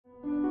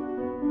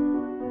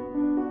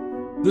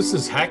This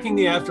is Hacking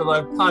the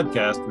Afterlife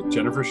podcast with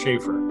Jennifer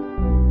Schaefer.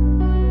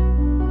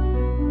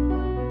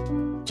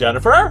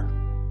 Jennifer?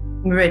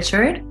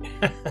 Richard.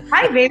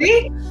 Hi,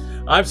 baby.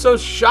 I'm so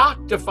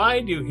shocked to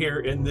find you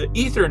here in the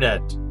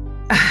Ethernet.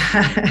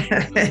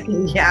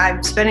 Yeah,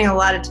 I'm spending a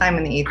lot of time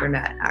in the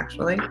Ethernet,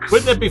 actually.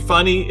 Wouldn't it be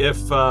funny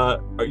if,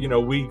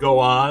 we go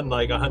on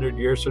like 100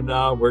 years from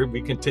now where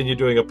we continue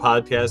doing a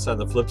podcast on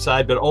the flip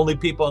side, but only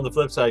people on the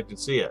flip side can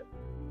see it?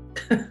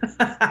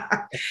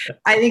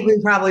 I think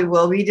we probably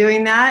will be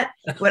doing that.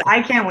 What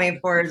I can't wait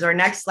for is our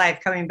next life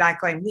coming back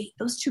going, wait,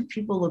 those two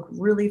people look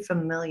really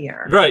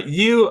familiar. Right.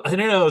 I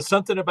don't know,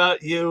 something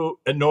about you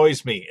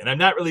annoys me, and I'm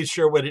not really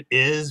sure what it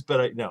is,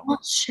 but I know.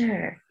 Not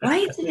sure. Why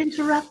is it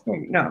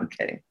interrupting? No, I'm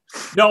kidding.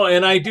 No,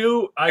 and I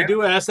do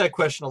ask that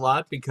question a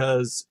lot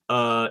because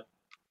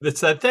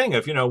it's that thing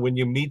of, when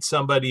you meet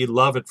somebody,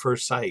 love at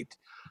first sight.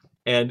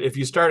 And if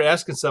you start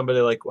asking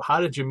somebody like,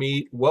 how did you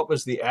meet? What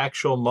was the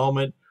actual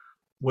moment?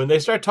 When they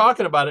start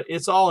talking about it,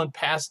 it's all in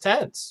past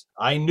tense.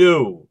 I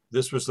knew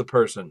this was the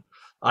person.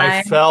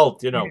 I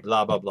felt,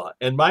 blah, blah, blah.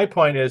 And my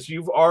point is,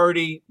 you've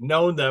already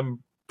known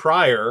them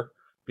prior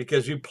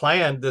because you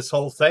planned this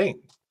whole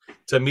thing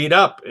to meet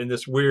up in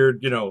this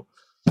weird,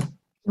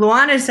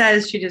 Luana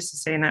says, she just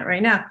is saying that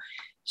right now.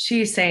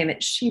 She's saying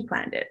that she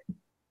planned it.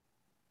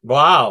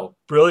 Wow.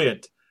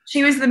 Brilliant.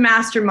 She was the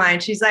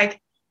mastermind. She's like,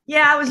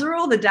 yeah, it was a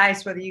roll of the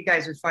dice whether you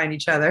guys would find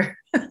each other.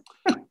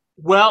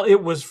 Well,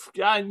 it was,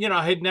 I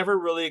had never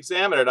really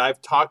examined it. I've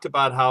talked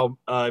about how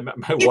I met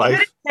my wife.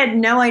 You said,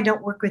 no, I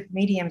don't work with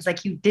mediums.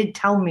 Like you did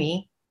tell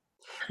me.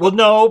 Well,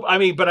 no,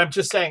 but I'm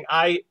just saying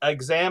I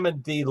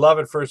examined the love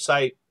at first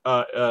sight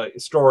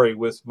story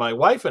with my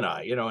wife and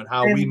I, and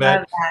how we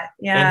met.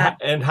 Yeah.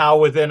 And how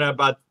within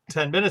about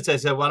 10 minutes, I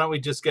said, why don't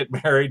we just get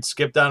married,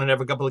 skip down and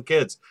have a couple of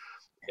kids?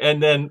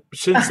 And then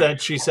since then,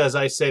 she says,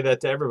 I say that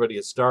to everybody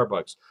at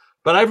Starbucks.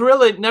 But I've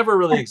never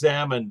really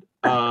examined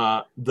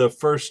the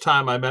first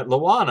time I met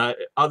Luana,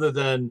 other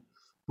than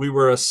we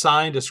were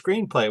assigned a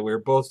screenplay. We were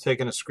both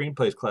taking a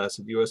screenplays class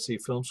at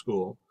USC Film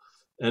School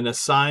and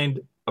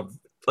assigned a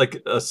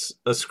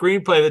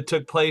screenplay that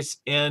took place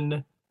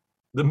in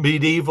the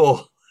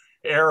medieval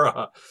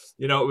era.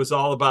 It was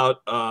all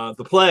about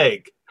the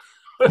plague.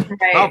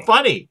 Right. How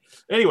funny.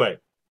 Anyway,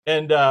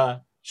 and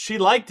she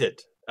liked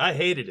it. I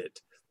hated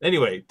it.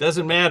 Anyway,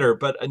 doesn't matter,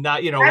 but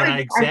not, when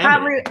I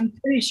examined it. I'm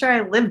pretty sure I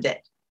lived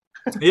it.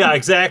 Yeah,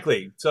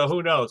 exactly. So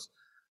who knows?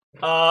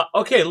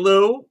 Okay,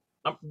 Lou,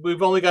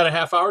 we've only got a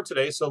half hour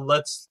today, so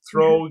let's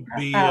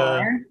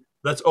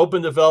let's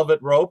open the velvet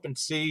rope and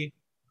see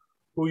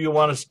who you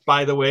want to,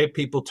 by the way,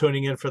 people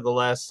tuning in for the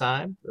last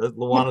time.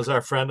 Luana's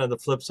our friend on the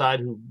flip side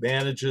who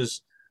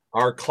manages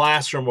our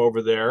classroom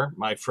over there,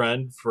 my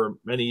friend for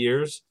many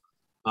years,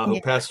 who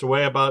passed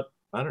away about,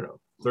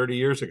 30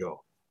 years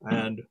ago.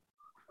 And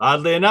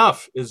oddly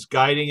enough, is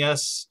guiding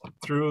us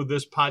through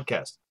this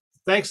podcast.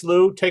 Thanks,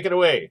 Lou. Take it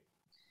away.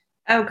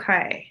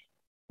 Okay.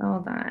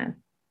 Hold on.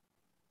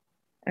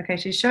 Okay,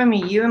 she's showing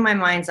me you in my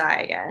mind's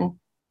eye again.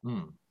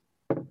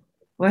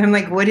 Well, I'm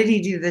like, what did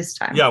he do this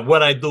time? Yeah,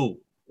 what I do.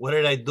 What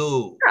did I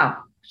do? Oh,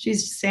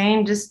 she's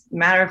saying, just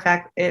matter of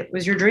fact, it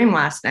was your dream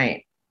last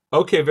night.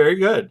 Okay, very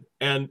good.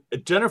 And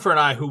Jennifer and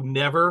I, who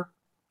never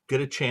get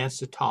a chance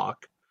to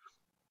talk,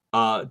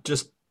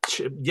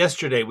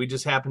 yesterday we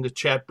just happened to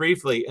chat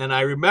briefly, and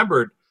I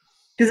remembered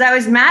because I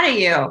was mad at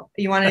you.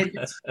 You want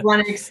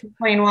to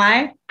explain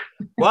why?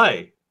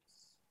 Why?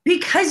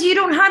 Because you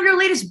don't have your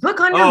latest book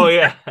on your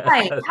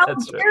website. Yeah. How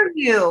dare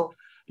you?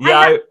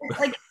 Yeah.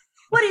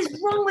 What is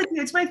wrong with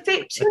you? It's my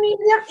favorite.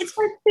 It's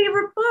my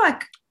favorite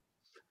book.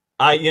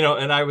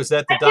 And I was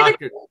at the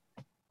doctor.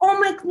 All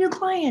my new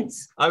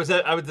clients. I was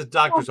at the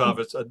doctor's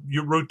office,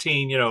 your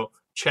routine,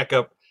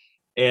 checkup.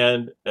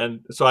 And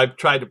so I've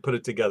tried to put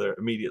it together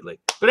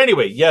immediately. But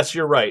anyway, yes,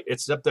 you're right.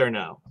 It's up there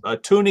now.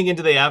 Tuning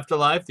into the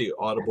Afterlife, the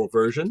Audible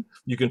version.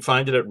 You can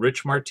find it at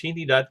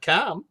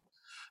richmartini.com,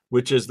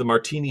 which is the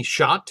martini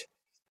shot.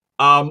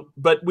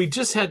 But we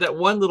just had that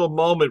one little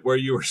moment where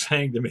you were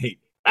saying to me,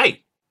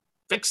 hey,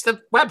 fix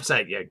the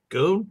website, you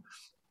goon.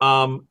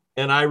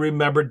 And I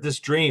remembered this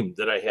dream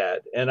that I had.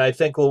 And I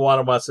think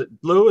Luana wants it.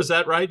 Lou, is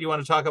that right? You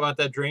want to talk about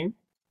that dream?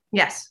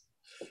 Yes.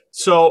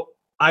 So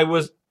I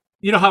was...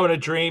 You know how in a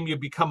dream you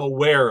become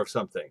aware of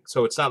something.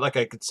 So it's not like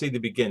I could see the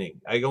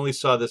beginning. I only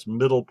saw this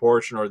middle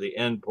portion or the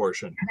end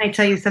portion. Can I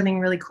tell you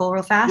something really cool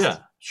real fast? Yeah,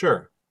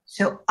 sure.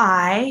 So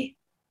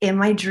in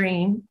my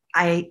dream,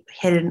 I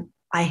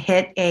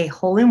hit a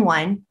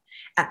hole-in-one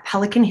at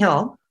Pelican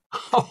Hill.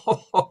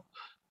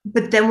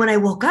 But then when I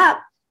woke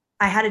up,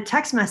 I had a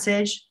text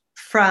message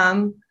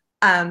from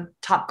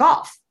Top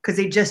Golf because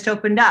they just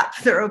opened up.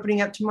 They're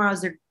opening up tomorrow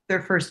as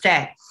their first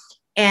day.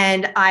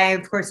 And I,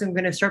 of course, am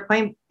going to start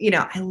playing.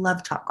 I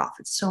love Top Golf.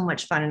 It's so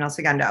much fun in El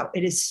Segundo.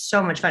 It is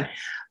so much fun.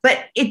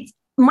 But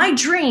my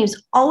dreams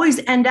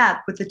always end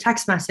up with a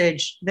text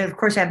message that, of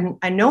course, I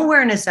have no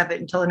awareness of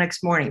it until the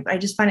next morning. But I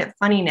just find it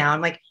funny now.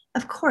 I'm like,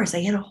 of course, I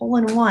hit a hole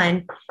in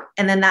one.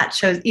 And then that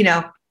shows,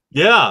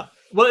 Yeah.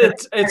 Well,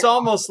 it's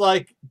almost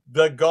like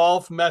the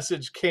golf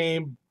message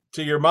came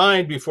to your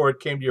mind before it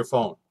came to your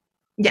phone.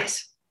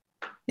 Yes.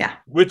 Yeah.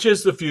 Which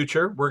is the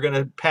future. We're going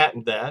to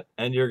patent that,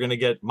 and you're going to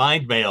get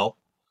mind mail.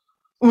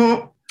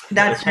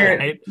 That's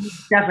right?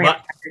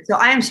 definitely. So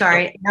I am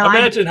sorry. No,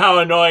 imagine how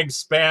annoying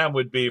spam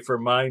would be for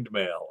mind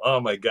mail. Oh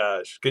my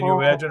gosh. Can you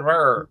imagine?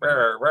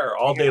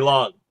 All day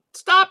long.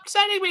 Stop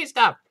sending me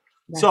stuff.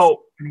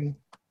 So funny.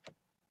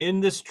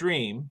 In this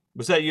dream,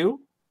 was that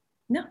you?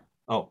 No.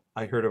 Oh,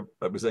 I heard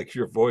it was like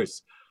your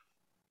voice.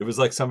 It was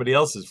like somebody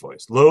else's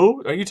voice.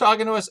 Lou, are you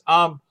talking to us?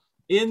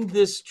 In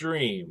this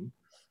dream,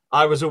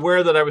 I was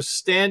aware that I was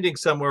standing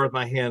somewhere with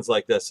my hands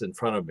like this in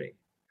front of me.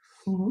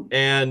 Mm-hmm.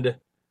 And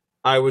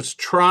I was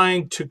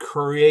trying to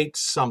create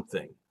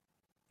something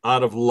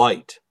out of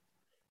light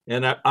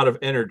and out of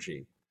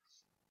energy.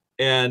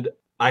 And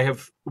I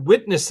have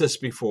witnessed this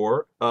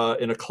before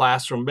in a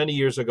classroom many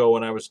years ago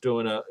when I was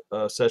doing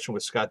a session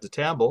with Scott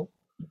DeTamble,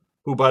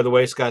 who, by the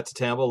way, Scott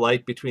DeTamble,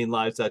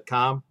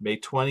 lightbetweenlives.com, May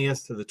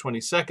 20th to the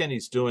 22nd.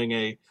 He's doing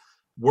a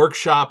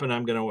workshop, and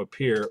I'm going to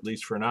appear at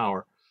least for an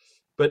hour.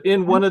 But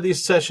in one of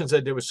these sessions I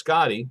did with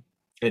Scotty,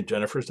 and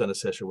Jennifer's done a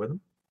session with him,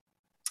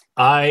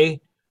 I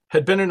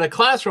had been in a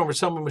classroom where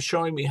someone was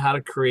showing me how to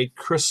create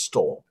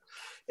crystal.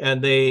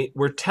 And they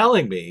were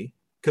telling me,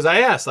 because I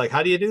asked, like,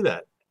 how do you do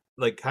that?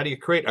 Like, how do you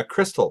create a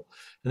crystal?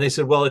 And they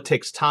said, well, it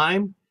takes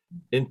time,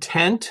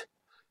 intent,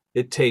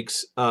 it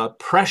takes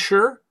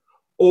pressure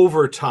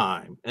over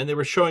time. And they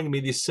were showing me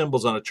these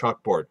symbols on a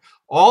chalkboard.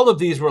 All of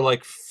these were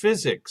like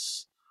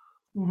physics,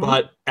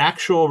 but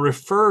actual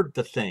referred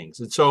to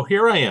things. And so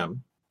here I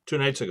am 2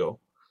 nights ago,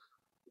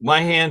 my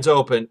hands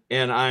open,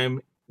 and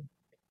I'm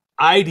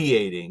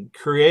ideating,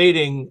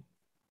 creating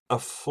a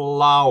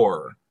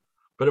flower,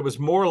 but it was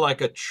more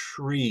like a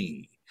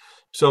tree.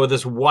 So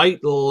this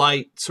white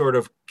light sort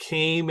of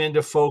came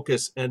into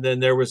focus, and then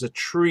there was a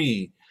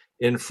tree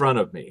in front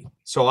of me.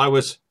 So I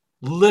was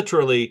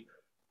literally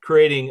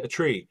creating a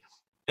tree.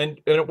 And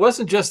it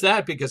wasn't just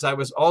that, because I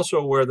was also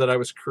aware that I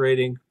was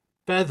creating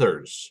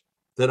feathers,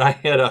 that I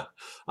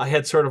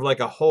had sort of like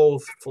a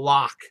whole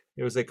flock,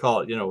 as they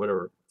call it,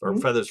 whatever, or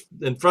feathers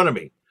in front of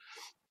me,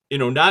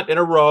 not in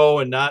a row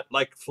and not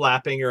like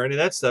flapping or any of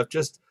that stuff.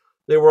 Just,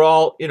 they were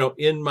all,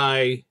 in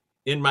my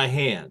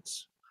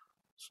hands,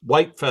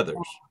 white feathers.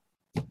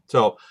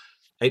 So,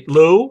 hey,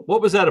 Lou,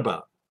 what was that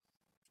about?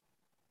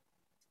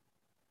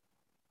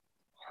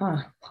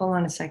 Hold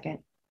on a second.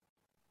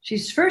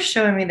 She's first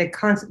showing me the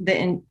concept.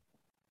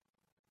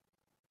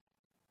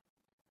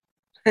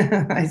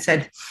 I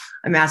said,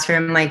 I'm asking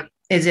him, like,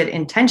 is it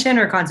intention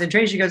or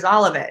concentration? She goes,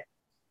 all of it.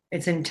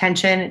 It's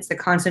intention. It's the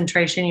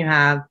concentration you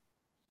have.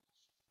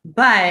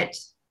 But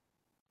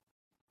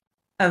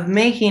she's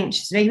making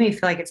me feel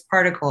like it's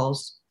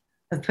particles,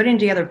 of putting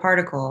together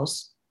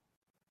particles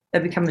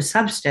that become a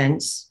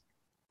substance.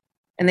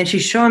 And then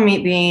she's showing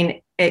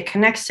me it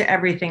connects to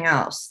everything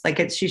else.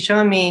 Like she's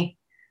showing me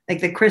like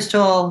the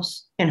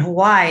crystals in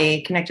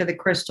Hawaii connect to the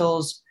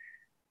crystals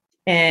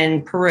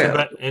in Peru.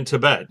 In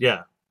Tibet,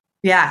 yeah.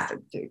 Yeah.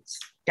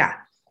 Yeah.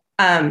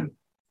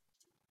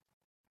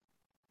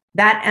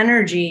 That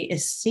energy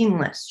is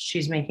seamless.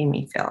 She's making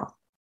me feel.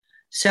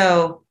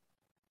 So,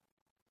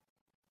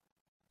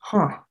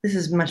 this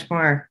is much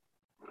more.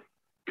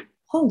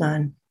 Hold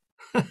on.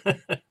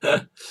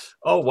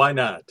 Oh, why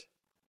not?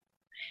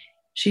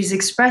 She's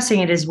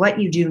expressing it as what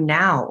you do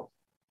now.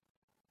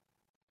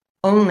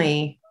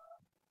 Only,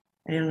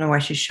 I don't know why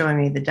she's showing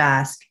me the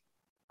desk.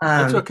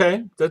 That's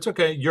okay. That's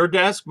okay. Your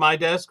desk, my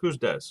desk, whose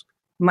desk?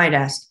 My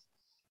desk.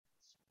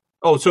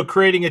 Oh, so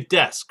creating a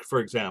desk, for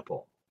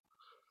example.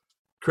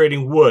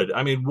 Creating wood.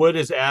 I mean, wood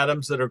is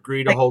atoms that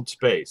agree to hold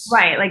space.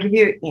 Right. Like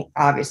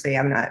obviously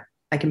I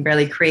can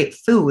barely create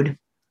food.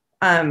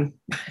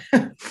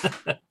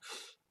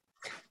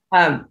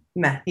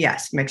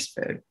 Yes, mixed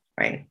food.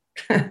 Right.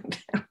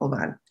 Hold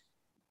on.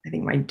 I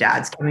think my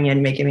dad's coming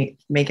in,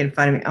 making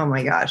fun of me. Oh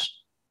my gosh.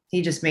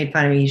 He just made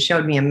fun of me. He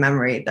showed me a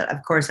memory that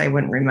of course I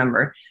wouldn't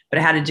remember, but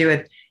it had to do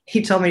with,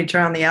 he told me to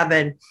turn on the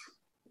oven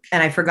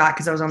and I forgot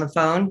because I was on the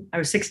phone. I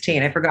was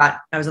 16. I forgot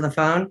I was on the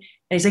phone. And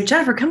he's like,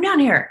 Jennifer, come down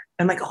here.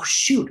 I'm like, oh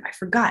shoot, I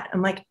forgot.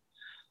 I'm like,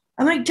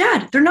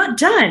 Dad, they're not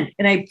done.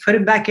 And I put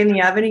him back in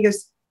the oven. He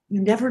goes,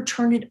 you never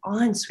turned it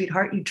on,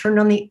 sweetheart. You turned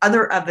on the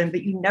other oven,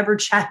 but you never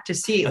checked to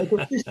see. Like,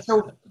 it's just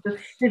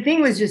the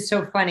thing was just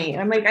so funny.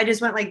 And I'm like, I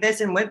just went like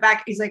this and went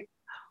back. He's like,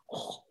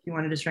 oh, you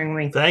wanted to string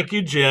me. Thank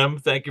you, Jim.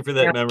 Thank you for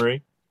that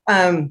memory.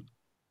 Okay.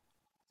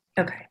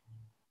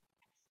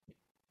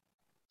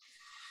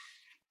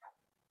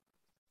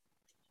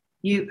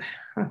 You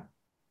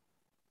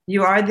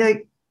are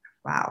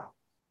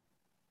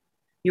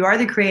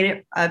the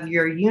creator of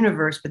your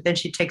universe, but then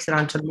she takes it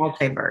onto the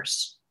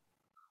multiverse.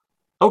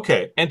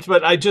 Okay.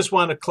 But I just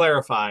want to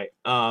clarify.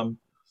 I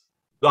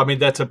mean,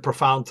 that's a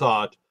profound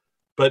thought,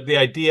 but the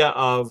idea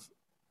of,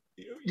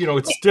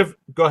 it's different.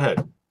 Go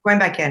ahead. Going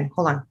back in.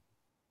 Hold on.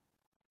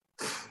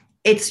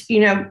 It's,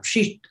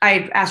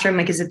 I asked her, I'm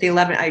like, is it the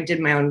 11? I did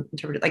my own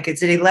interpretation. Like,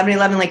 is it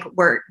 11:11? Like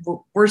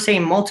we're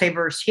saying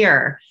multiverse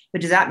here,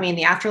 but does that mean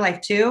the afterlife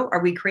too? Are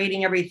we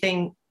creating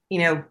everything,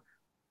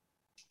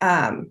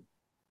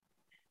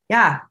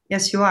 yeah,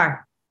 yes, you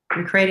are.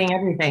 You're creating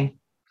everything.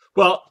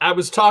 Well, I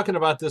was talking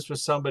about this with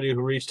somebody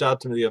who reached out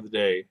to me the other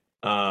day,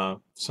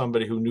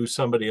 somebody who knew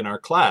somebody in our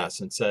class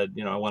and said,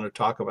 I want to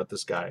talk about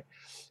this guy.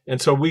 And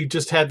so we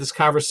just had this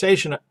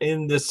conversation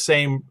in this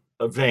same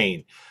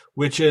vein,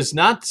 which is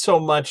not so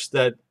much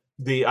that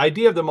the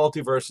idea of the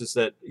multiverse is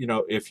that,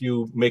 if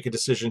you make a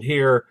decision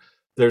here,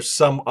 there's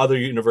some other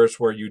universe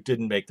where you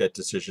didn't make that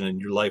decision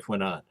and your life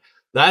went on.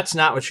 That's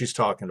not what she's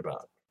talking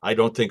about. I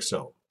don't think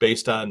so,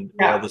 based on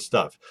all Yeah. the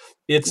stuff.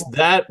 It's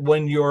that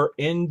when you're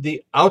in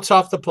the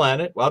outside the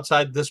planet,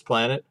 outside this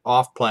planet,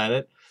 off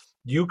planet,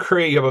 you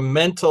have a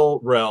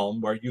mental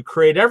realm where you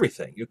create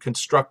everything. You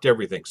construct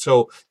everything.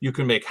 So you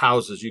can make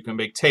houses, you can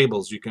make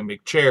tables, you can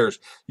make chairs,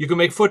 you can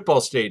make football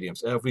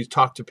stadiums. If we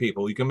talk to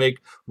people, you can make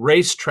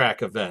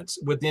racetrack events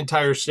with the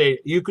entire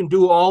state. You can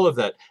do all of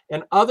that,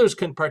 and others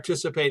can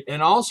participate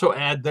and also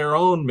add their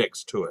own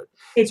mix to it.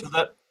 It's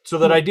So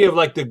that idea of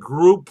like the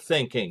group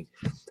thinking.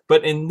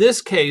 But in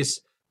this case,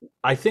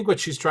 I think what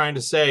she's trying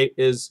to say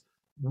is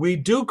we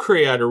do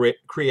create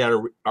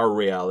our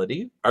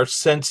reality, our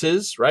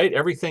senses, right?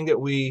 Everything that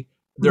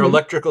they're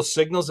electrical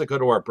signals that go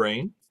to our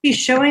brain. He's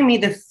showing me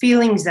the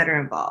feelings that are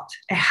involved.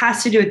 It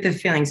has to do with the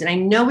feelings. And I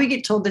know we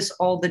get told this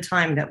all the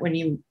time, that when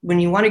you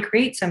want to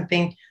create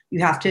something, you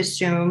have to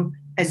assume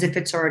as if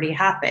it's already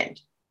happened.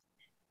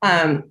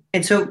 And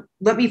so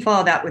let me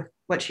follow that with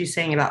what she's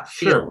saying about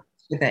feelings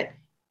with it.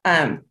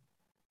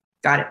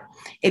 Got it.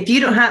 If you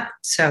don't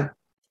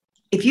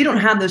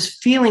have those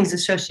feelings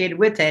associated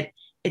with it,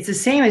 it's the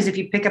same as if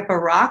you pick up a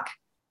rock,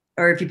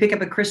 or if you pick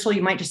up a crystal,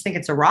 you might just think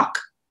it's a rock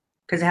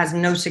because it has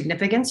no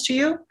significance to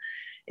you.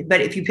 But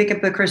if you pick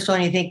up a crystal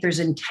and you think there's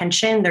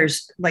intention,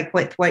 there's like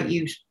what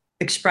you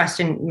expressed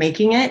in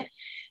making it,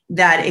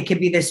 that it could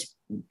be this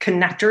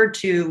connector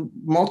to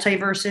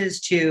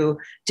multiverses, to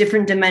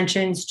different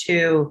dimensions,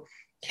 to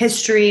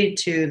history,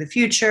 to the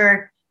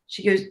future.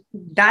 She goes,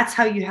 that's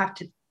how you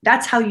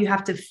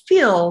have to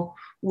feel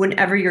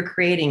whenever you're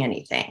creating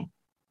anything.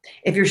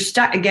 If you're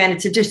stuck, again,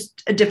 it's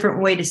just a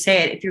different way to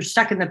say it. If you're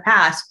stuck in the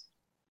past,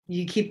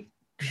 you keep,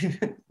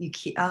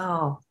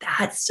 oh,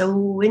 that's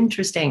so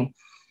interesting.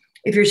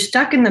 If you're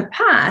stuck in the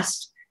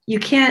past, you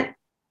can't,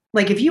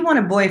 like if you want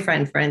a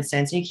boyfriend, for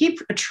instance, and you keep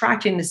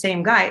attracting the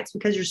same guy, it's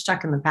because you're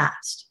stuck in the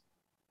past.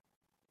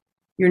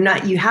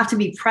 You have to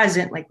be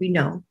present, like we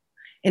know,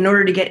 in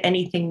order to get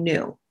anything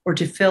new or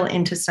to fill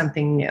into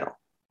something new.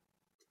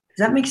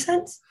 Does that make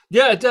sense?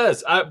 Yeah, it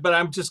does. But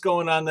I'm just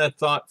going on that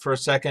thought for a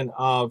second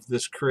of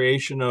this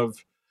creation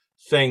of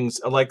things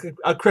like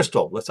a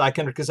crystal. Because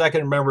I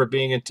can remember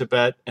being in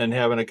Tibet and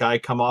having a guy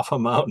come off a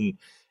mountain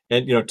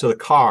and, to the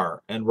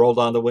car and roll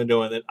down the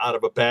window, and then out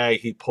of a bag,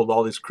 he pulled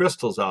all these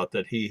crystals out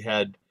that he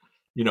had,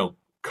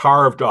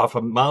 carved off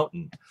a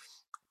mountain.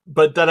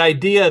 But that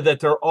idea that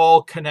they're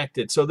all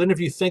connected. So then if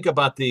you think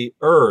about the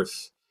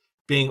earth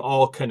being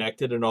all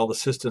connected and all the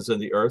systems in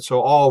the earth,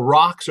 so all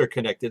rocks are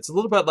connected. It's a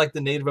little bit like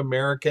the Native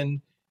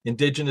American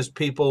indigenous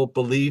people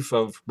belief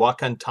of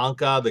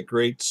Wakantanka, the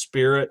great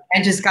spirit.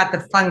 I just got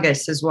the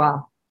fungus as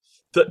well.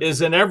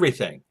 Is in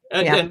everything.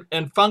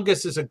 And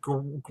fungus is a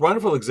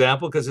wonderful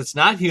example because it's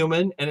not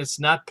human and it's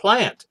not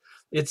plant.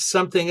 It's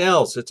something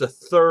else. It's a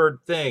third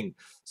thing.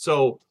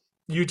 So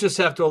you just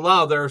have to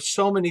allow. There are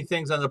so many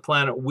things on the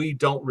planet we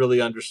don't really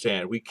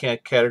understand. We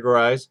can't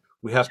categorize.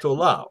 We have to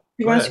allow.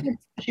 She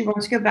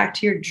wants to go back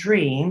to your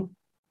dream.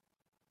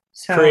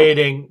 So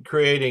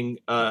creating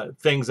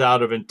things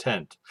out of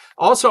intent.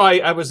 Also,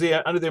 I was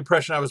under the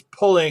impression I was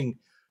pulling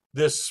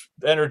this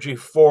energy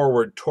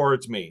forward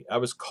towards me. I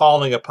was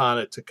calling upon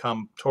it to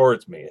come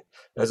towards me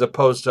as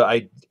opposed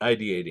to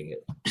ideating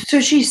it. So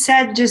she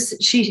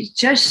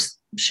just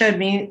showed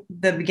me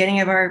the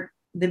beginning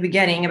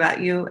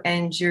about you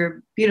and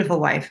your beautiful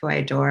wife, who I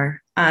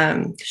adore,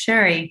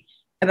 Sherry,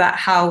 about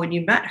how when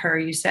you met her,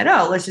 you said,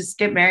 oh, let's just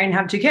get married and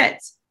have 2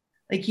 kids.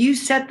 Like you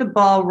set the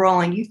ball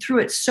rolling. You threw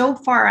it so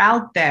far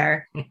out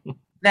there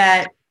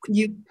that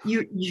you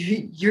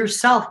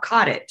yourself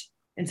caught it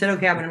and said,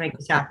 okay, I'm going to make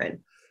this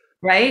happen.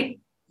 Right?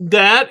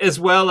 That, as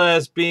well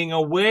as being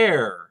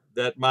aware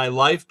that my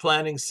life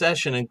planning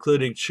session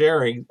included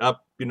sharing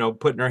up,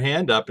 putting her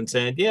hand up and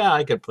saying, yeah,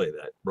 I could play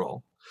that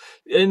role.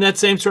 And that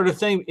same sort of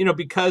thing,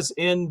 because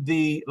in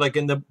the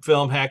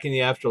film Hacking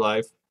the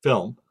Afterlife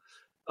film,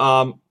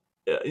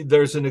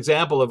 there's an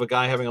example of a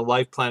guy having a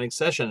life planning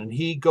session, and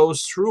he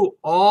goes through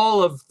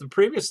all of the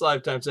previous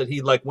lifetimes that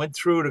he went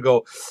through to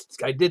go,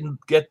 I didn't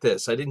get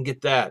this, I didn't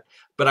get that,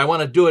 but I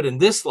want to do it in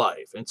this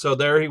life. And so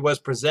there he was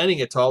presenting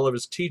it to all of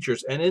his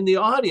teachers, and in the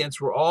audience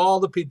were all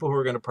the people who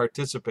were going to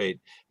participate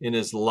in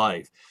his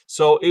life.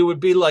 So it would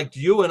be like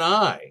you and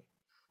I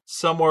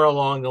somewhere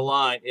along the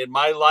line in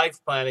my life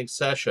planning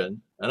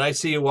session, and I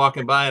see you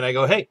walking by and I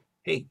go, hey,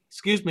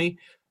 excuse me,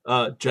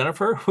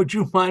 Jennifer, would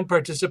you mind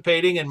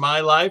participating in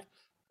my life?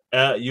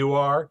 You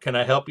are. Can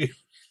I help you?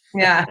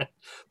 Yeah.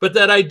 But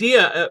that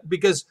idea,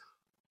 because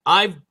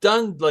I've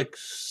done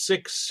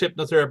 6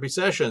 hypnotherapy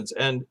sessions,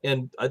 and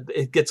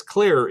it gets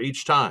clearer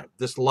each time.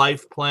 This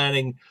life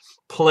planning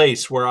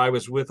place where I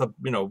was with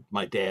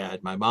my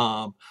dad, my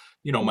mom,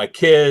 you know, my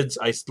kids.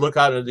 I look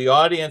out into the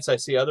audience. I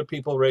see other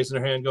people raising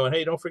their hand going,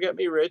 hey, don't forget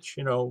me, Rich.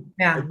 You know,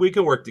 Yeah. we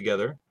can work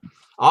together.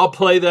 I'll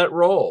play that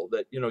role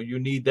that, you know, you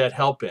need that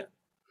help in.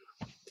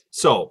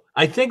 So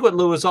I think what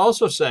Lou is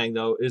also saying,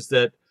 though, is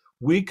that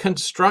we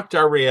construct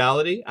our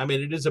reality. I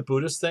mean, it is a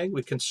Buddhist thing.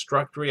 We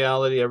construct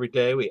reality every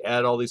day. We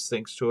add all these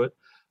things to it.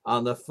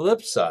 On the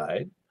flip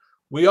side,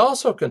 we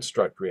also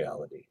construct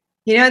reality.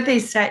 You know what they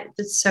said?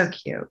 It's so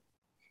cute.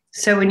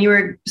 So when you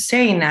were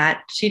saying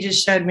that, she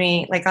just showed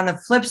me, like on the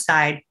flip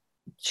side,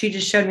 she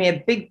just showed me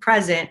a big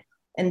present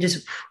and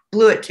just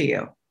blew it to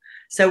you.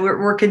 So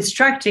we're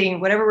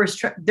constructing whatever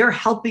they're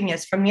helping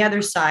us from the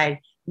other side,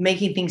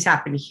 making things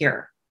happen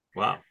here.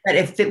 Wow. But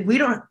if we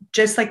don't,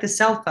 just like the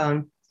cell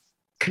phone,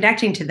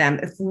 connecting to them,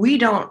 if we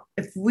don't,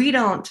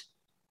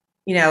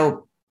 you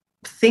know,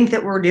 think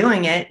that we're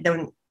doing it,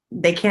 then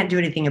they can't do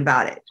anything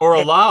about it. Or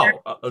allow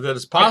that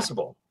it's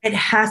possible. It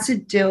has to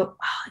do,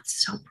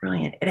 it's so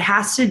brilliant. It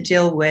has to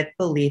deal with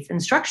belief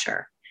and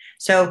structure.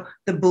 So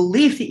the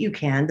belief that you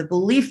can, the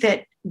belief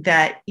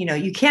that, you know,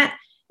 you can't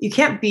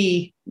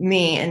be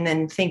me and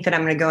then think that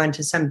I'm going to go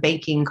into some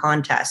baking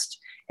contest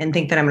and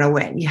think that I'm going to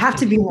win. You have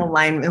to be in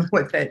alignment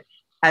with it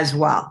as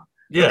well.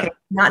 Yeah. Okay?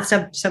 Not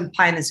some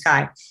pie in the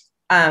sky.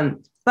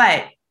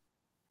 But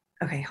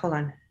okay, hold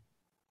on.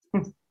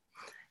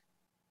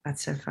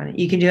 That's so funny.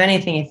 You can do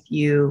anything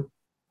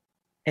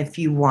if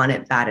you want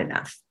it bad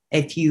enough.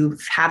 If you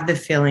have the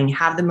feeling,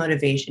 have the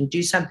motivation,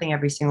 do something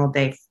every single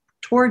day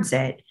towards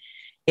it,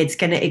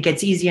 it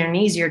gets easier and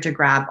easier to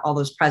grab all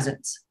those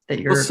presents that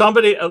you're. Well,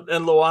 somebody,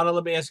 and Luana,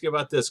 let me ask you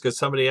about this, because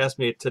somebody asked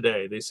me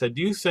today. They said,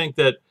 do you think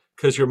that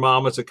because your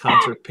mom was a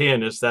concert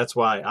pianist, that's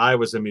why I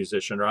was a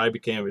musician or I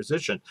became a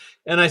musician?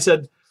 And I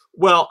said,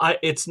 well,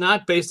 it's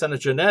not based on a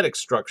genetic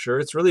structure.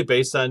 It's really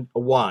based on a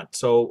want.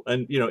 So,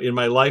 and you know, in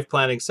my life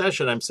planning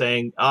session, I'm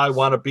saying I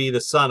want to be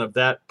the son of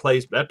that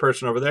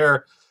person over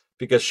there,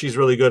 because she's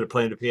really good at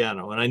playing the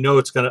piano, and I know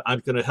it's gonna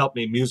help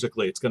me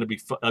musically. It's gonna be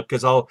fun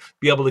because I'll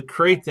be able to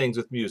create things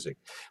with music.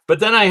 But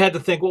then I had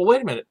to think, well,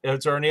 wait a minute,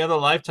 is there any other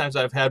lifetimes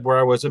I've had where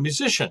I was a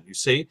musician? You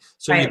see,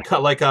 so right. You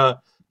cut like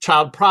a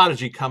child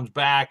prodigy comes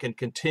back and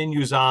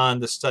continues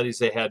on the studies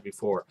they had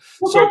before.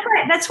 Well, so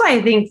that's why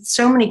I think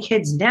so many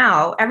kids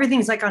now,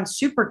 everything's like on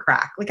super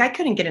crack. Like I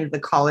couldn't get into the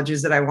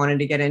colleges that I wanted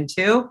to get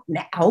into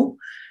now.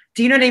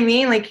 Do you know what I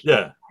mean? Like,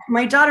 yeah.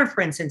 My daughter,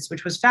 for instance,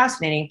 which was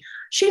fascinating,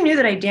 she knew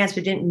that I danced,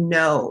 but didn't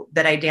know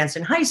that I danced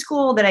in high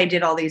school, that I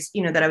did all these,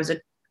 you know, that I was a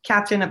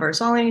captain of our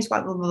songwriting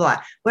squad, blah, blah,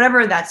 blah,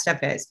 whatever that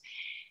stuff is.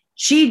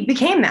 She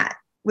became that.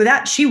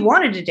 Without, she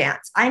wanted to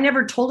dance. I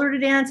never told her to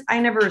dance. I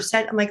never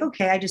said, I'm like,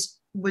 okay, I just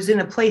was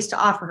in a place to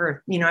offer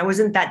her, you know, I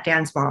wasn't that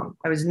dance mom.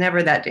 I was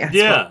never that dance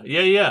mom.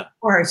 Yeah.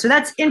 For her. So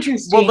that's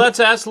interesting. Well,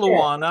 let's ask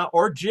Luana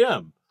or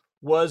Jim.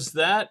 Was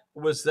that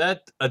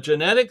a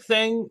genetic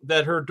thing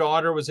that her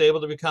daughter was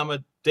able to become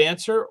a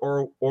dancer,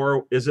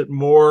 or is it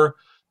more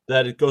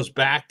that it goes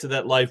back to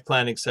that life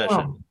planning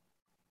session?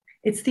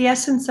 It's the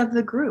essence of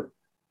the group.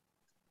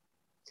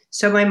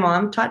 So my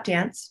mom taught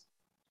dance.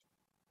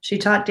 She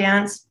taught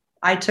dance.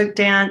 I took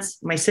dance.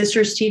 My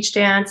sisters teach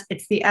dance.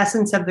 It's the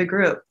essence of the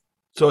group.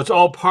 So it's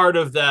all part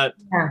of that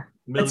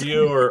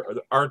milieu or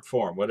the art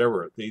form,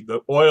 whatever,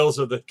 the oils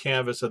of the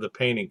canvas of the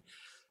painting.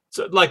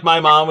 So like my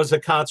mom was a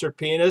concert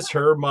pianist.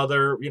 Her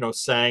mother, you know,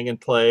 sang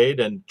and played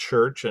and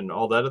church and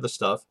all that other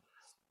stuff.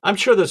 I'm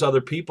sure there's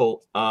other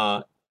people.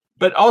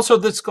 But also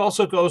this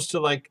also goes to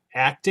like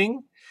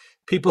acting.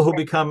 People who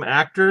become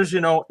actors,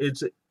 you know,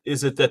 is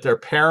it that their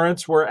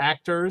parents were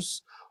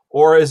actors,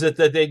 or is it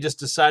that they just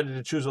decided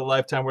to choose a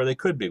lifetime where they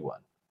could be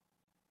one?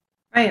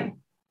 Right.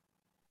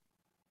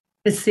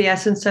 It's the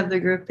essence of the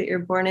group that you're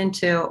born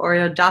into or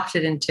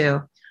adopted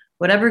into,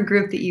 whatever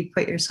group that you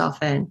put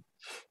yourself in.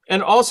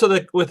 And also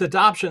with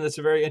adoption, that's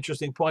a very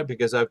interesting point,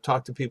 because I've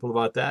talked to people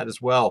about that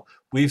as well.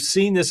 We've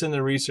seen this in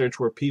the research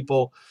where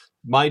people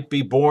might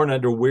be born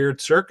under weird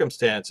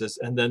circumstances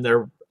and then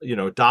they're, you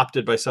know,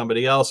 adopted by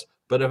somebody else,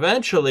 but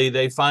eventually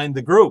they find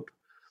the group.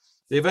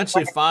 They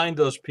eventually find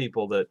those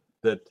people that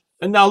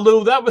and now,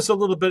 Lou, that was a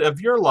little bit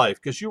of your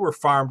life because you were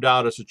farmed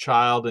out as a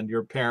child and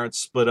your parents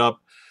split up.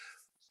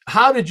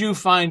 How did you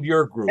find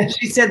your group?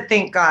 She said,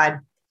 thank God.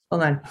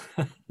 Hold on.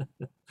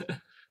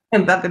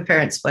 About the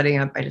parents splitting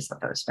up. I just thought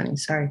that was funny.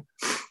 Sorry.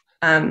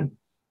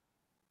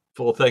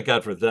 Well, thank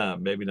God for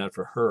them. Maybe not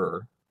for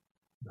her.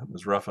 That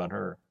was rough on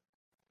her.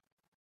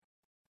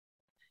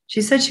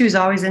 She said she was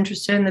always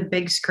interested in the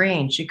big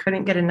screen. She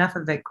couldn't get enough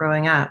of it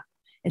growing up.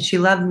 And she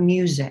loved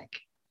music.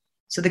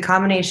 So the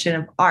combination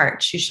of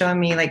art, she's showing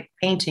me like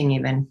painting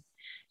even.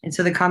 And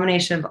so the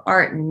combination of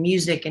art and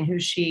music and who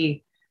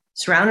she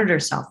surrounded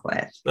herself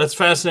with. That's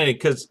fascinating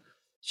because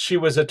she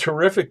was a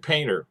terrific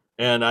painter.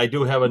 And I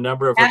do have a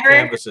number of her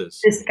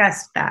canvases.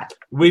 Discussed that.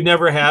 We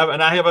never have.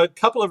 And I have a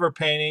couple of her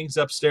paintings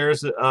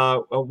upstairs.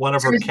 One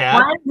of her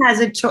cats. One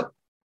has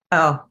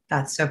oh,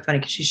 that's so funny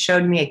because she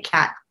showed me a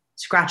cat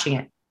scratching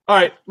it. All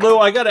right, Lou,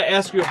 I got to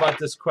ask you about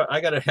this. I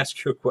got to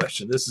ask you a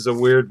question. This is a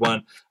weird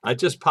one. I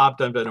just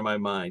popped up into my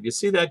mind. You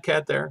see that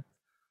cat there?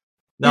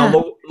 Now,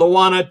 Yeah.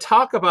 Luana,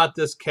 talk about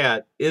this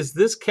cat. Is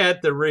this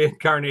cat the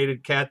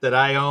reincarnated cat that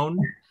I own?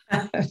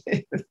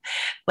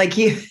 Like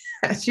she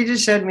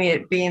just showed me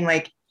it being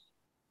like,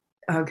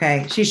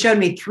 okay, she showed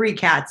me 3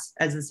 cats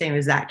as the same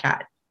as that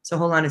cat. So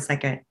hold on a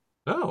second.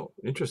 Oh,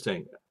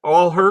 interesting.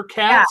 All her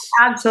Yeah,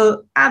 cats?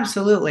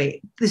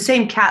 absolutely. The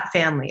same cat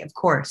family, of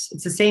course.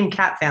 It's the same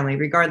cat family,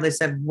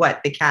 regardless of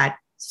what the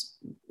cat's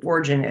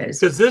origin is.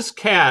 Because this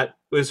cat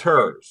was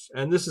hers.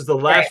 And this is the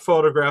Right. last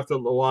photograph that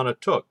Luana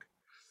took.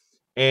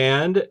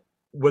 And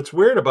what's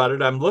weird about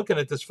it, I'm looking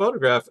at this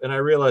photograph and I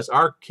realize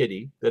our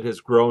kitty that has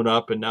grown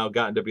up and now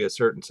gotten to be a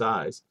certain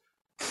size,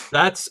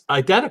 that's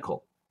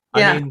identical. I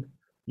Yeah. mean,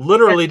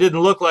 literally didn't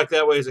look like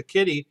that way as a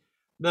kitty.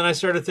 Then I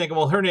started thinking,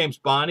 well, her name's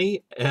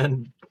Bonnie,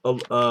 and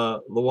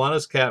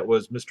Luana's cat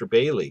was Mr.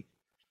 Bailey.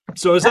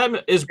 So is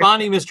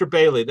Bonnie Mr.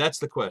 Bailey? That's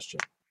the question.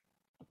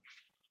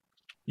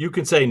 You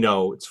can say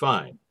no, it's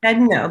fine. I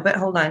didn't know, but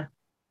hold on.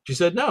 She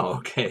said no.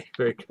 Okay,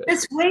 very good.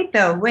 Just wait,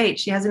 though. Wait,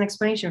 she has an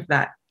explanation for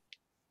that.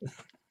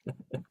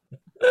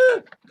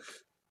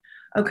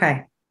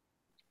 Okay.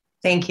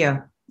 Thank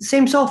you.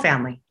 Same soul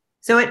family.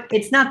 So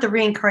it's not the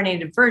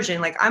reincarnated version.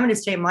 Like, I'm going to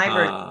stay my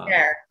version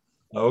there.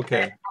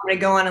 Okay. I'm going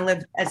to go on and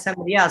live as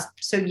somebody else.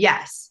 So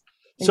yes.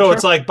 So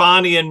it's like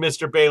Bonnie and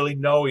Mr. Bailey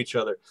know each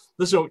other.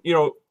 Listen,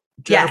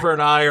 Jennifer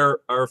and I are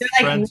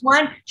friends.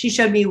 She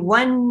showed me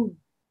one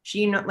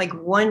gene, like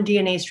one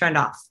DNA strand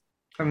off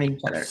from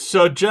each other.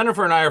 So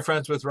Jennifer and I are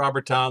friends with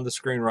Robert Towne, the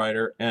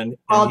screenwriter, and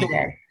all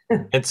day.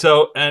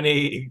 And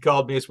he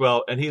called me as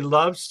well, and he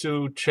loves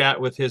to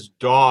chat with his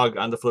dog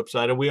on the flip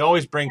side. And we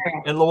always bring,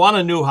 and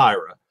Luana knew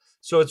Hira,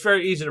 so it's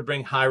very easy to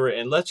bring Hira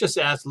in. Let's just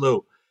ask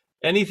Lou,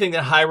 anything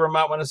that Hira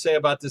might want to say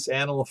about this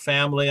animal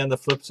family on the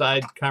flip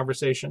side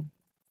conversation?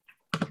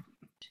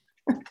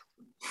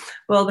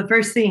 Well, the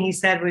first thing he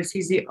said was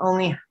he's the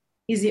only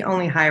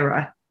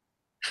Hira.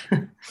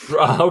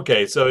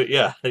 Okay, so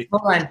yeah.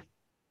 Hold on.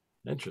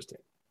 Interesting.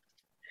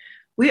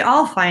 We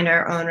all find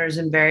our owners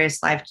in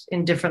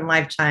different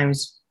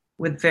lifetimes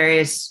with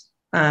various.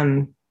 We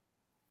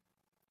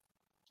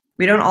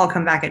don't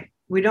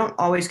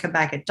always come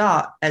back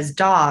as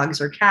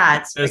dogs or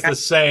cats. It's the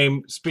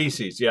same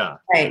species, yeah.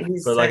 Right.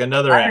 He's but like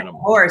another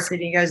animal. Horse, and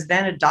he goes,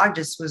 then a dog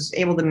just was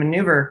able to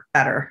maneuver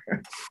better.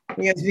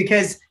 He goes,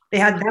 because they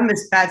had them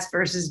as pets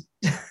versus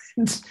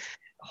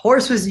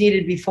horse was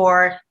needed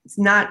before. It's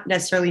not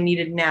necessarily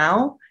needed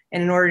now.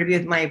 And in order to be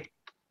with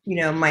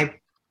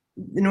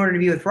in order to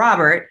be with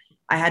Robert,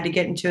 I had to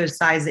get into a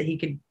size that he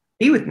could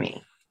be with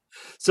me.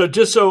 So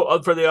just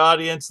so for the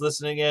audience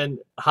listening in,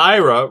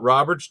 Hira,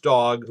 Robert's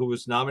dog, who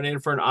was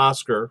nominated for an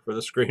Oscar for the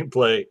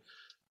screenplay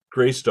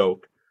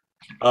Greystoke,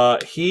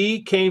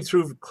 he came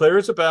through clear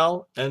as a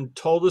bell and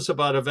told us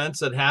about events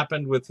that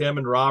happened with him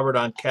and Robert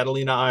on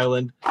Catalina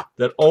Island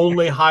that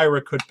only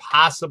Hira could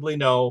possibly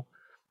know.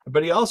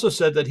 But he also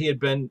said that he had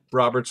been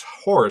Robert's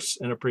horse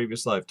in a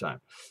previous lifetime.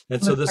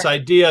 And so this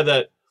idea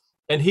that,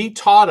 and he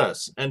taught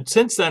us, and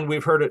since then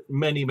we've heard it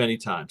many, many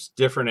times,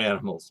 different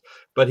animals,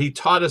 but he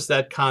taught us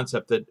that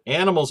concept that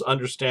animals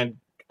understand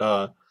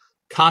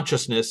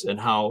consciousness and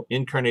how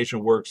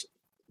incarnation works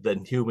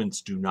that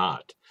humans do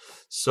not.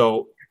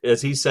 So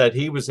as he said,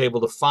 he was able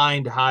to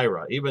find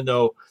Hira, even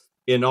though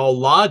in all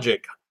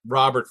logic,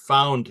 Robert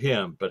found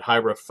him, but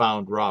Hira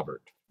found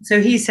Robert. So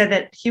he said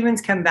that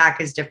humans come back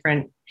as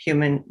different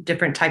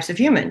types of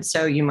humans.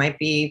 So you might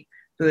be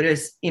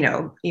Buddhist, you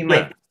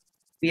might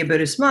be a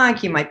Buddhist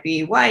monk, you might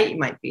be white, you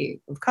might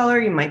be of color,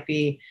 you might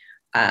be,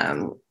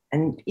 and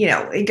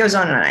it goes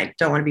on. And I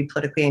don't want to be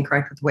politically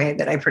incorrect with the way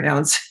that I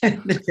pronounce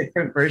the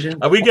different versions.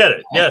 We get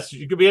it. Yes,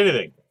 you could be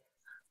anything.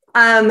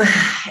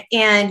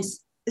 And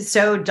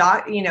so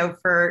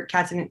for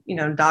cats and,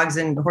 dogs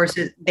and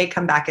horses, they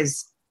come back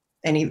as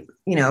any,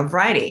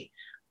 variety.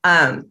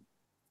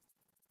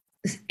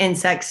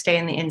 Insects stay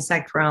in the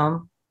insect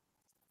realm.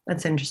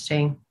 That's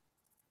interesting.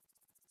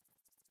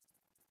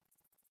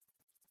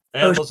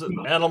 Animals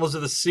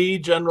of the sea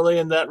generally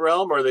in that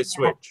realm, or they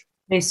switch?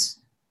 They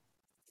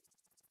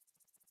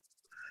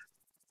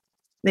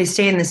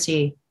stay in the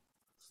sea,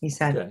 he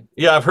said. Okay.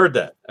 Yeah, I've heard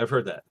that.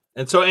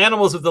 And so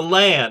animals of the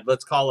land,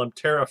 let's call them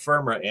terra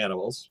firma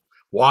animals,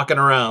 walking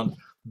around,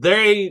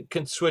 they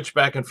can switch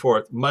back and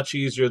forth much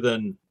easier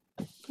than...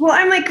 Well,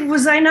 I'm like,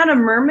 was I not a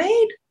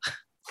mermaid?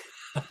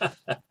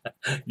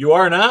 You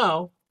are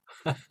now.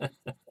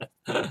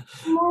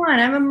 Come on,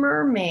 I'm a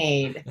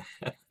mermaid.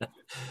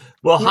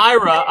 Well,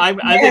 Hira, I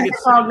think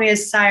it's called me a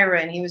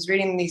siren. He was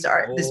reading this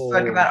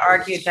book about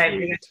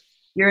archetypes.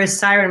 You're a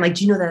siren. I'm like,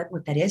 do you know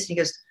what that is? And he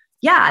goes,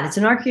 yeah, it's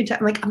an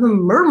archetype. I'm like, I'm a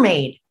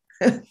mermaid.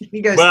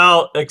 He goes,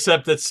 well,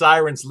 except that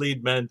sirens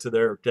lead men to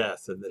their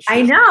death in this show.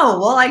 I know.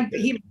 Well,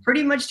 he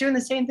pretty much doing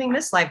the same thing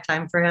this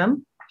lifetime for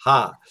him.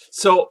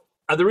 So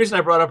the reason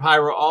I brought up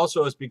Hira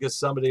also is because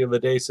somebody the other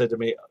day said to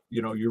me,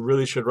 you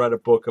really should write a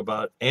book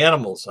about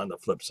animals on the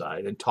flip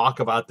side and talk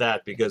about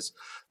that because,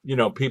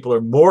 people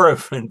are more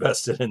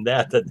invested in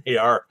that than they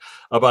are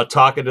about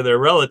talking to their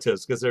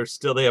relatives because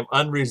they have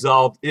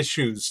unresolved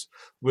issues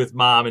with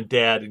mom and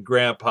dad and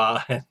grandpa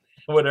and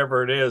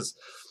whatever it is.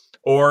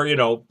 or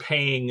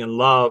paying and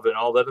love and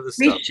all that other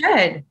We stuff.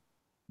 should.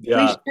 We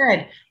Yeah,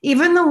 should.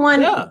 Even the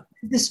one, yeah,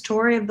 the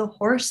story of the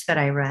horse that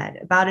I read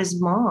about his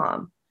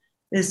mom,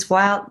 this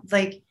wild,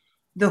 like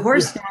the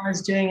horse yeah, now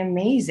is doing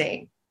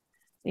amazing.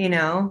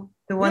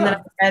 The one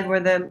that yeah. I read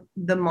where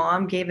the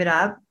mom gave it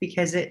up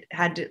because it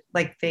had to,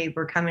 like they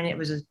were coming, it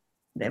was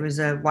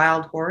a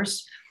wild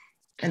horse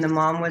and the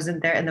mom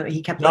wasn't there and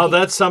he kept No, looking.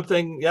 that's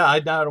something. Yeah,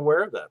 I'm not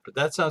aware of that, but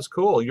that sounds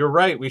cool. You're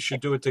right. We should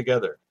do it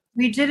together.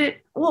 We did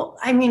it. Well,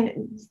 I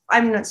mean,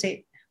 I'm not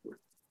saying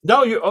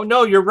No, oh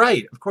no, you're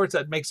right. Of course,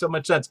 that makes so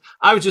much sense.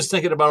 I was just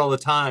thinking about all the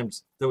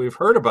times that we've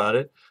heard about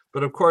it,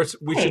 but of course,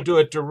 we should hey, do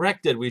it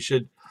directed. We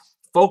should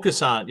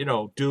focus on,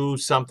 do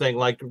something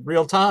like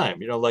real time,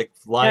 like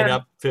line yeah.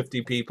 up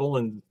 50 people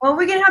and Well,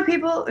 we can have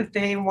people if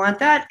they want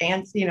that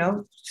and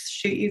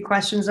shoot you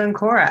questions on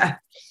Quora,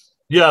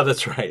 yeah,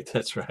 that's right.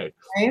 That's right.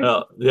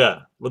 right? Yeah,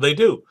 well, they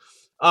do.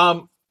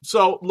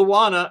 So,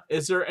 Luana,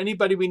 is there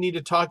anybody we need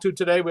to talk to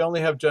today? We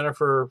only have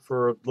Jennifer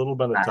for a little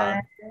bit of 5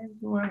 time.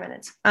 more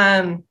minutes.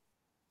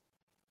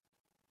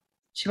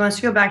 She wants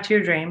to go back to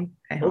your dream.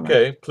 Okay, hold on.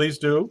 Okay, please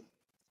do.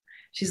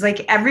 She's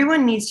like,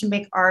 everyone needs to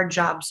make our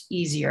jobs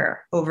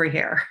easier over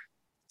here.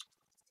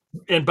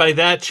 And by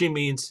that, she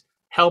means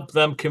help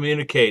them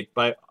communicate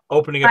by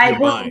opening up your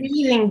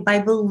mind. By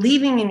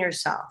believing in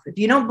yourself. If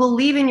you don't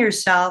believe in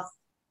yourself,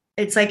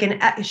 it's like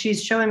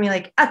she's showing me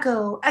like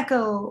echo,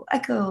 echo,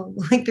 echo.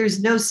 Like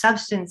there's no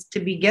substance to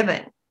be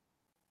given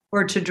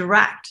or to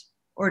direct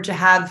or to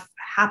have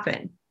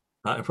happen.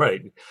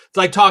 Right. It's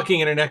like talking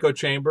in an echo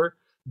chamber.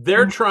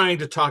 They're Mhm. trying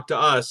to talk to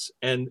us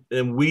and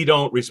we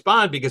don't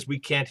respond because we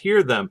can't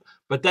hear them.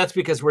 But that's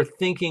because we're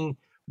thinking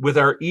with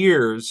our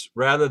ears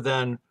rather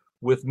than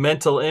with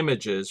mental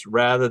images,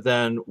 rather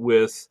than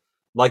with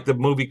like the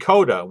movie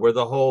Coda, where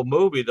the whole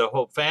movie, the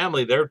whole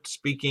family, they're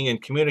speaking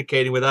and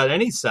communicating without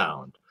any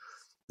sound.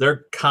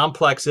 They're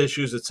complex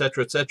issues, et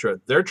cetera, et cetera.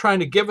 They're trying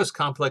to give us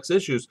complex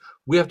issues.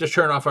 We have to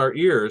turn off our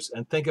ears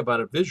and think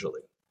about it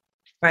visually.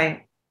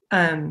 Right.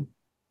 Um,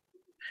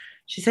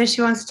 she says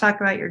she wants to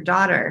talk about your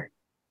daughter.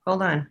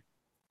 Hold on.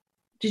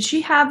 Did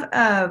she have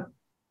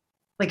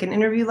like an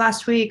interview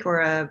last week or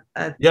a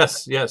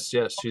Yes, yes,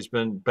 yes. She's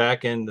been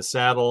back in the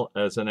saddle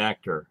as an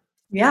actor.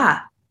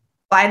 yeah.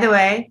 By the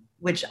way,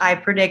 which I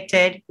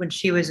predicted when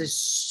she was a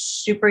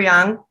super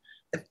young,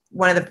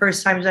 one of the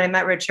first times that I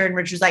met Richard, and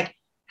Richard's like,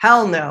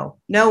 hell no,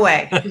 no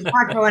way. She's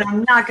not going,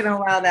 I'm not going to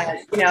allow that,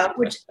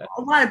 which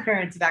a lot of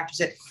parents of actors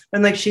said.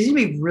 I'm like, she's going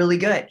to be really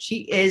good. She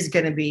is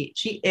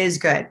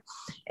good.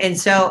 And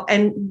so,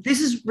 and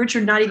this is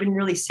Richard not even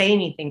really saying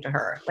anything to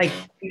her. Like,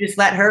 you just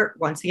let her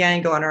once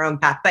again go on her own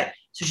path. But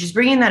so she's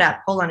bringing that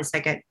up. Hold on a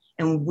second.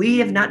 And we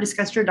have not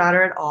discussed her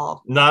daughter at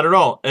all. Not at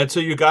all. And so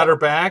you got her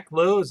back,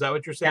 Lou? Is that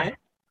what you're saying?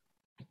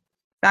 Yeah.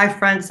 Back,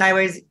 front,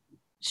 sideways.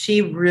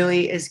 She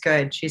really is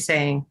good. She's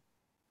saying,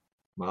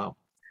 wow.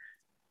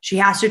 She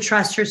has to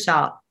trust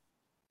herself.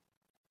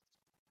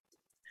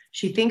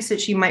 She thinks that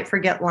she might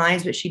forget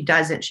lines, but she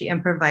doesn't. She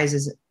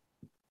improvises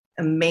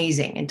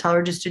amazing, and tell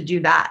her just to do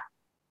that.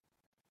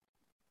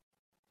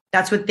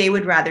 That's what they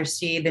would rather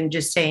see than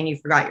just saying you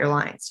forgot your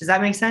lines. Does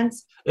that make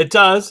sense? It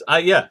does.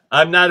 Yeah,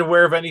 I'm not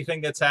aware of anything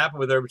that's happened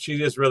with her, but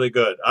she is really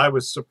good. I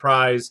was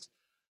surprised,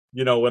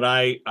 when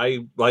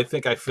I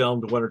think I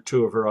filmed one or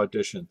two of her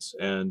auditions,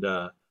 and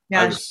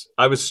Yeah.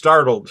 I was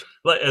startled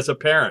as a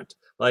parent.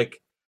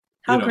 Like,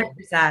 How great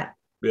is that?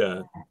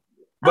 Yeah. Oh,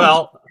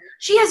 Well,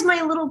 she has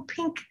my little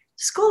pink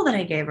skull that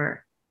I gave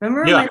her.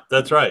 Remember? Yeah,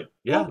 that's right.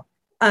 Yeah.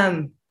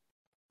 Um,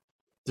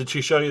 Did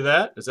she show you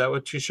that? Is that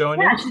what she's showing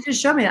yeah, you? she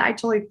just showed me that.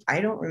 I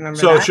don't remember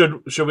So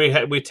that. should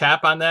we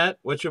tap on that?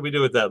 What should we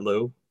do with that,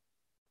 Lou?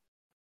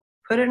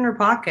 Put it in her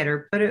pocket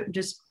or put it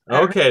just.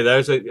 Okay,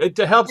 it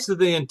helps with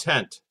the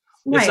intent.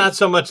 Right. It's not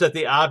so much that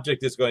the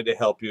object is going to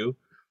help you,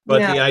 but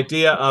the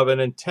idea of an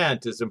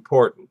intent is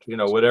important,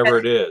 whatever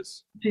it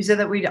is. She said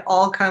that we'd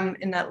all come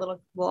in that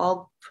little, we'll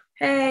all,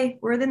 hey,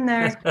 we're in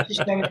there. She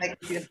showed me like,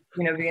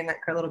 being that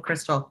little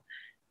crystal.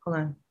 Hold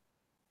on.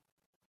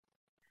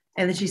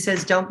 And then she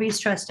says, don't be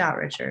stressed out,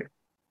 Richard.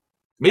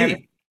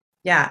 Me?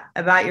 Yeah,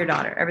 about your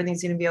daughter.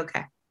 Everything's going to be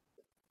okay.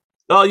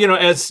 Well,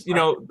 as you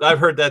know, I've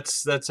heard that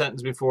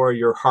sentence before.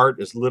 Your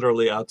heart is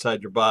literally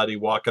outside your body,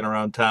 walking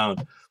around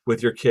town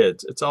with your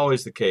kids. It's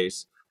always the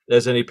case,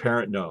 as any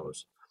parent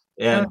knows.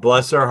 And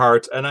bless their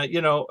hearts. And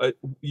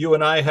you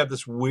and I have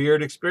this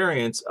weird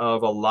experience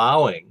of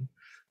allowing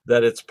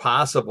that it's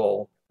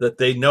possible that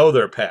they know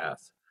their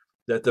path,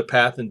 that the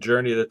path and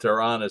journey that they're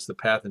on is the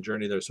path and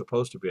journey they're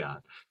supposed to be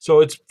on. So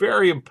it's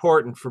very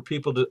important for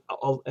people to,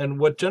 and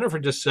what Jennifer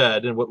just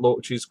said, and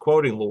what she's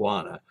quoting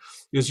Luana,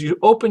 is you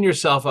open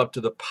yourself up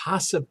to the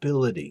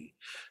possibility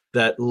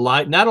that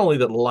not only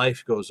that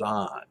life goes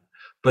on,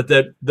 but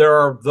that there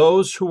are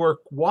those who are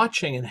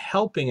watching and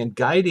helping and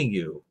guiding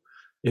you.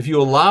 If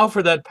you allow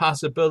for that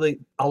possibility,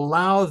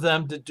 allow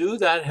them to do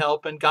that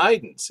help and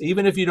guidance,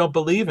 even if you don't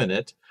believe in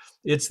it.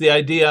 It's the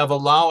idea of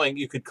allowing.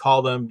 You could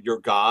call them your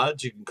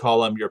gods, you can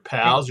call them your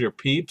pals, your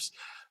peeps,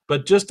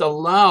 but just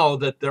allow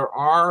that there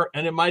are,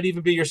 and it might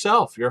even be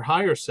yourself, your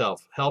higher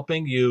self,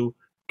 helping you,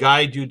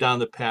 guide you down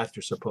the path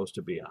you're supposed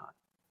to be on.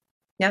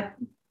 Yep.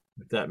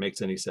 If that makes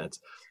any sense.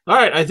 All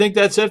right. I think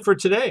that's it for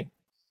today.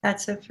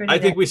 That's it for today. I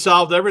think we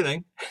solved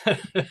everything.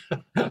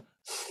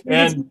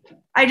 And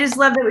I just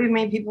love that we've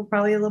made people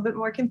probably a little bit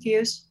more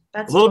confused.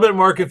 That's a little bit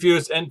more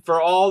confused. And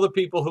for all the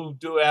people who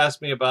do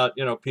ask me about,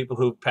 people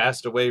who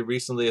passed away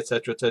recently, et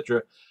cetera,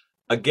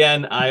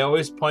 again, I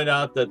always point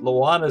out that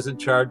Luana's in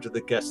charge of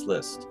the guest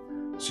list.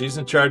 She's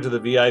in charge of the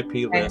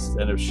VIP list.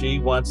 And if she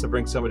wants to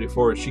bring somebody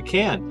forward, she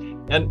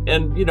can.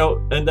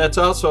 And that's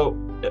also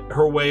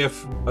her way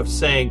of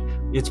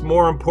saying it's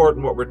more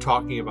important what we're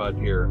talking about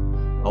here,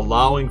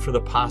 allowing for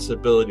the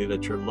possibility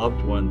that your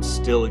loved ones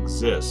still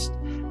exist.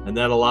 And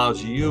that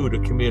allows you to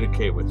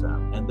communicate with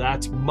them. And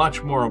that's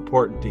much more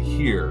important to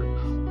hear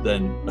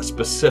than a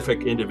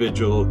specific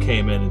individual who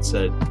came in and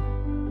said,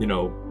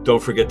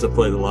 don't forget to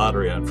play the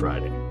lottery on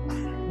Friday.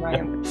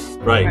 Right.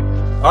 Right.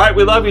 All right.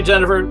 We love you,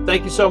 Jennifer.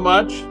 Thank you so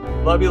much.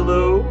 Love you,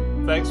 Lou.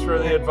 Thanks for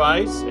the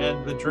advice.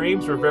 And the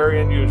dreams were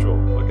very unusual.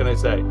 What can I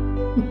say?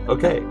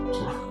 Okay.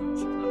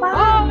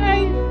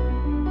 Bye.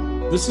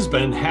 This has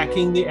been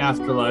Hacking the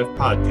Afterlife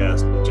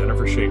podcast with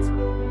Jennifer Shaffer.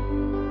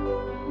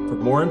 For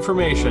more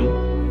information,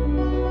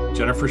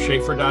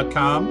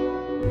 jennifershaffer.com,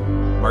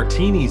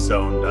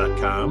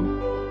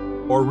 martinizone.com,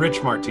 or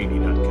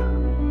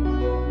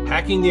richmartini.com.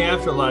 Hacking the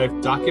Afterlife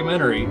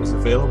documentary is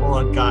available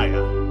on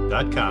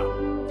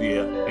Gaia.com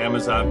via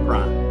Amazon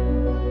Prime.